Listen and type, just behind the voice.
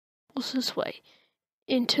travels his way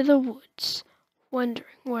into the woods,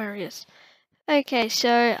 wondering where he is. Okay,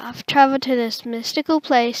 so I've travelled to this mystical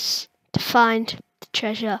place to find the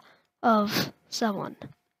treasure of someone.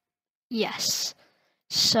 Yes.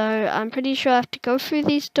 So I'm pretty sure I have to go through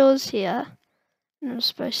these doors here, and I'm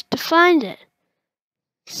supposed to find it.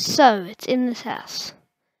 So it's in this house.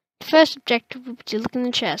 The first objective would be to look in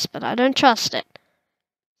the chest, but I don't trust it.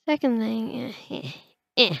 Second thing,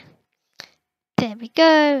 there we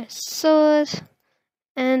go, a sword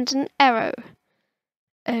and an arrow.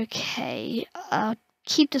 Okay, I'll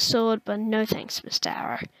keep the sword, but no thanks, Mr.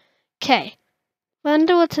 Arrow. Okay,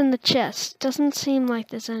 wonder what's in the chest. Doesn't seem like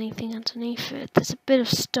there's anything underneath it. There's a bit of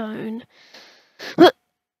stone.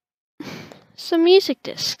 Some music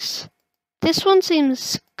discs. This one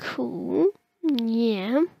seems cool.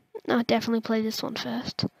 Yeah, I'll definitely play this one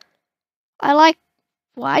first. I like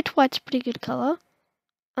white. White's a pretty good colour.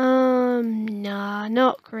 Nah,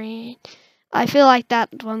 not green. I feel like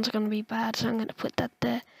that one's gonna be bad, so I'm gonna put that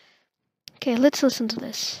there. Okay, let's listen to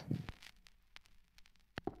this.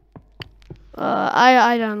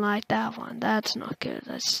 I don't like that one. That's not good.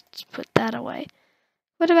 Let's put that away.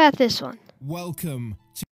 What about this one? Welcome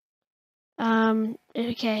to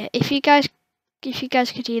Okay, if you guys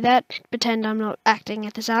could hear that, pretend I'm not acting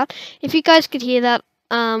this out. If you guys could hear that,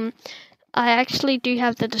 I actually do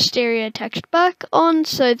have the Dysteria text back on,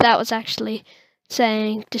 so that was actually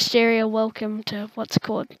saying Dysteria welcome to what's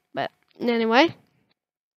called. But anyway.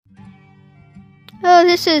 Oh,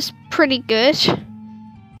 this is pretty good.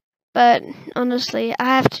 But honestly, I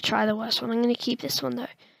have to try the worst one. I'm going to keep this one though.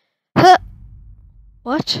 Huh!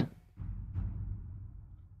 What?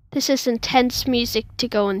 This is intense music to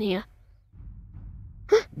go in here.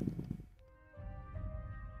 Huh.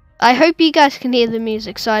 I hope you guys can hear the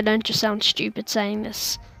music so I don't just sound stupid saying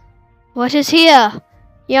this. What is here?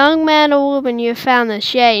 Young man or woman, you have found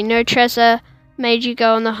this. Yay, no treasure made you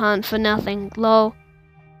go on the hunt for nothing. Lol.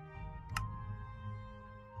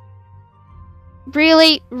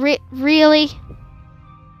 Really? Really?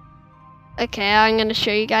 Okay, I'm going to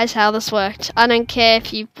show you guys how this worked. I don't care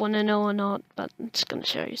if you want to know or not, but I'm just going to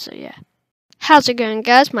show you, so yeah. How's it going,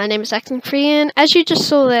 guys? My name is Acting3, and as you just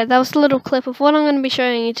saw there, that was a little clip of what I'm going to be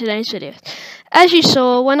showing you in today's video. As you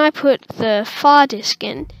saw, when I put the far disk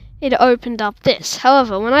in, it opened up this.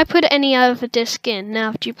 However, when I put any other disk in, now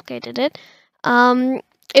I've duplicated it,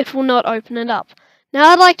 it will not open it up. Now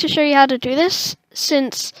I'd like to show you how to do this,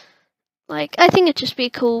 since I think it'd just be a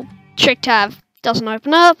cool trick to have. Doesn't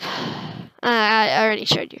open up. I already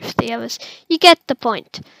showed you the others. You get the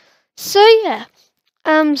point. So yeah.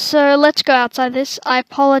 So let's go outside this. I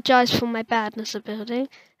apologize for my badness of building,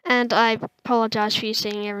 and I apologize for you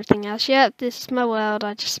seeing everything else. Yeah, this is my world.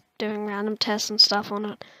 I'm just doing random tests and stuff on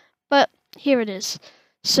it. But here it is.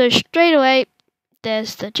 So straight away,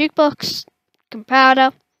 there's the jukebox,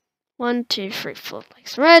 comparator. 1, 2, 3, 4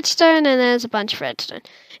 like redstone, and there's a bunch of redstone.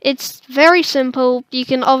 It's very simple. You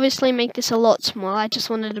can obviously make this a lot smaller. I just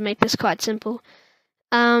wanted to make this quite simple.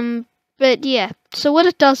 But yeah, so what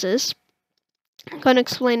it does is, I'm going to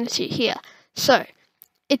explain it to you here. So,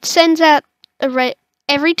 it sends out a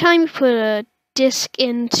every time you put a disk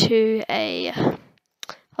into a...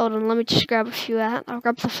 hold on, let me just grab a few out. I'll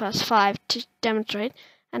grab the first 5 to demonstrate,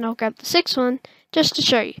 and I'll grab the 6th one just to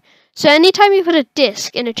show you. So anytime you put a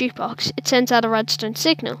disk in a jukebox, it sends out a redstone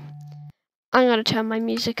signal. I'm going to turn my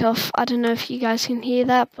music off. I don't know if you guys can hear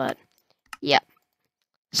that, but yeah.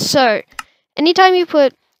 So, anytime you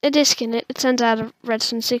put a disk in it, it sends out a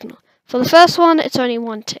redstone signal. For the first one, it's only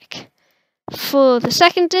 1 tick. For the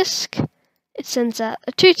second disk, it sends out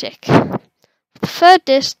a 2 tick. For the third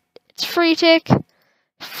disk, it's 3 tick.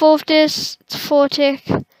 Fourth disk, it's 4 tick.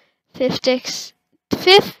 Fifth disk,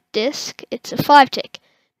 it's a 5 tick.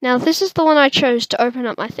 Now this is the one I chose to open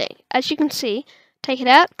up my thing. As you can see, take it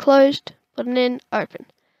out, closed, put it in, open.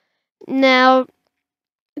 Now,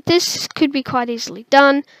 this could be quite easily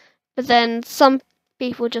done, but then some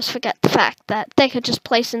people just forget the fact that they could just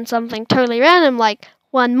place in something totally random, like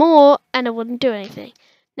 1 more, and it wouldn't do anything.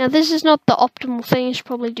 Now this is not the optimal thing, you should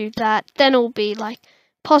probably do that. Then it will be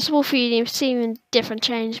possible for you to see even different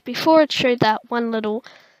change. Before it showed that one little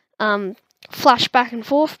flash back and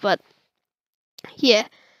forth, but yeah.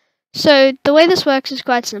 So the way this works is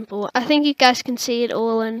quite simple. I think you guys can see it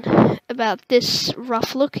all in about this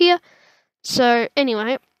rough look here. So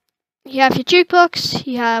anyway, you have your jukebox,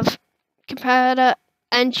 you have comparator,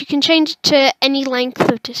 and you can change it to any length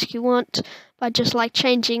of disk you want by just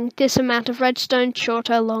changing this amount of redstone,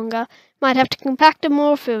 shorter, longer. Might have to compact it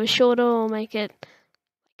more if it was shorter, or make it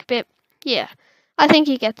a bit, yeah. I think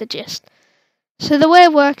you get the gist. So the way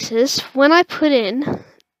it works is, when I put in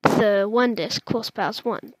the 1 disc, of course, powers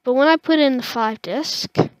 1. But when I put in the 5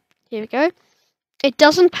 disc, here we go, it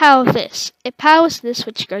doesn't power this. It powers this,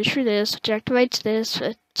 which goes through this, which activates this,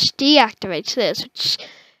 which deactivates this, which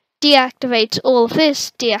deactivates all of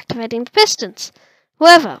this, deactivating the pistons.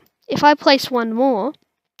 However, if I place one more,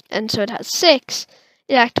 and so it has 6,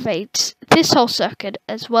 it activates this whole circuit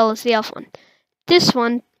as well as the other one. This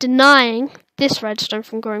one denying this redstone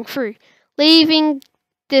from going through, leaving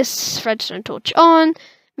this redstone torch on,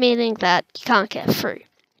 meaning that you can't get through.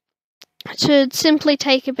 It should simply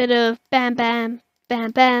take a bit of bam bam,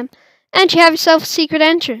 bam bam, and you have yourself a secret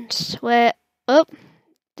entrance where,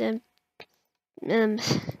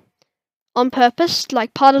 on purpose,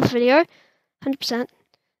 like part of the video, 100%.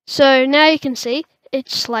 So now you can see,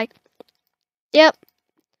 it's like, yep,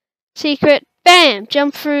 secret, bam,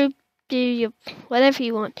 jump through, do your whatever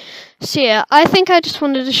you want. So yeah, I think I just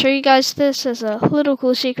wanted to show you guys this as a little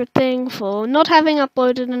cool secret thing for not having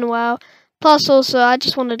uploaded in a while. Plus also, I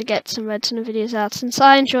just wanted to get some Redstone videos out since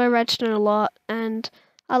I enjoy Redstone a lot and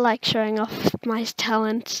I like showing off my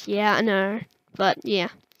talent. Yeah, I know, but yeah.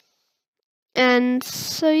 And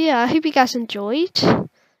so yeah, I hope you guys enjoyed.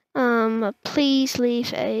 Please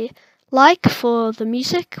leave a like for the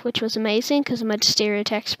music, which was amazing because I made stereo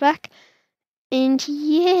text back. And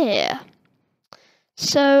yeah,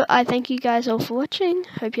 so I thank you guys all for watching.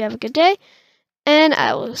 Hope you have a good day, and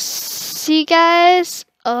I will see you guys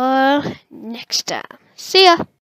next time. See ya.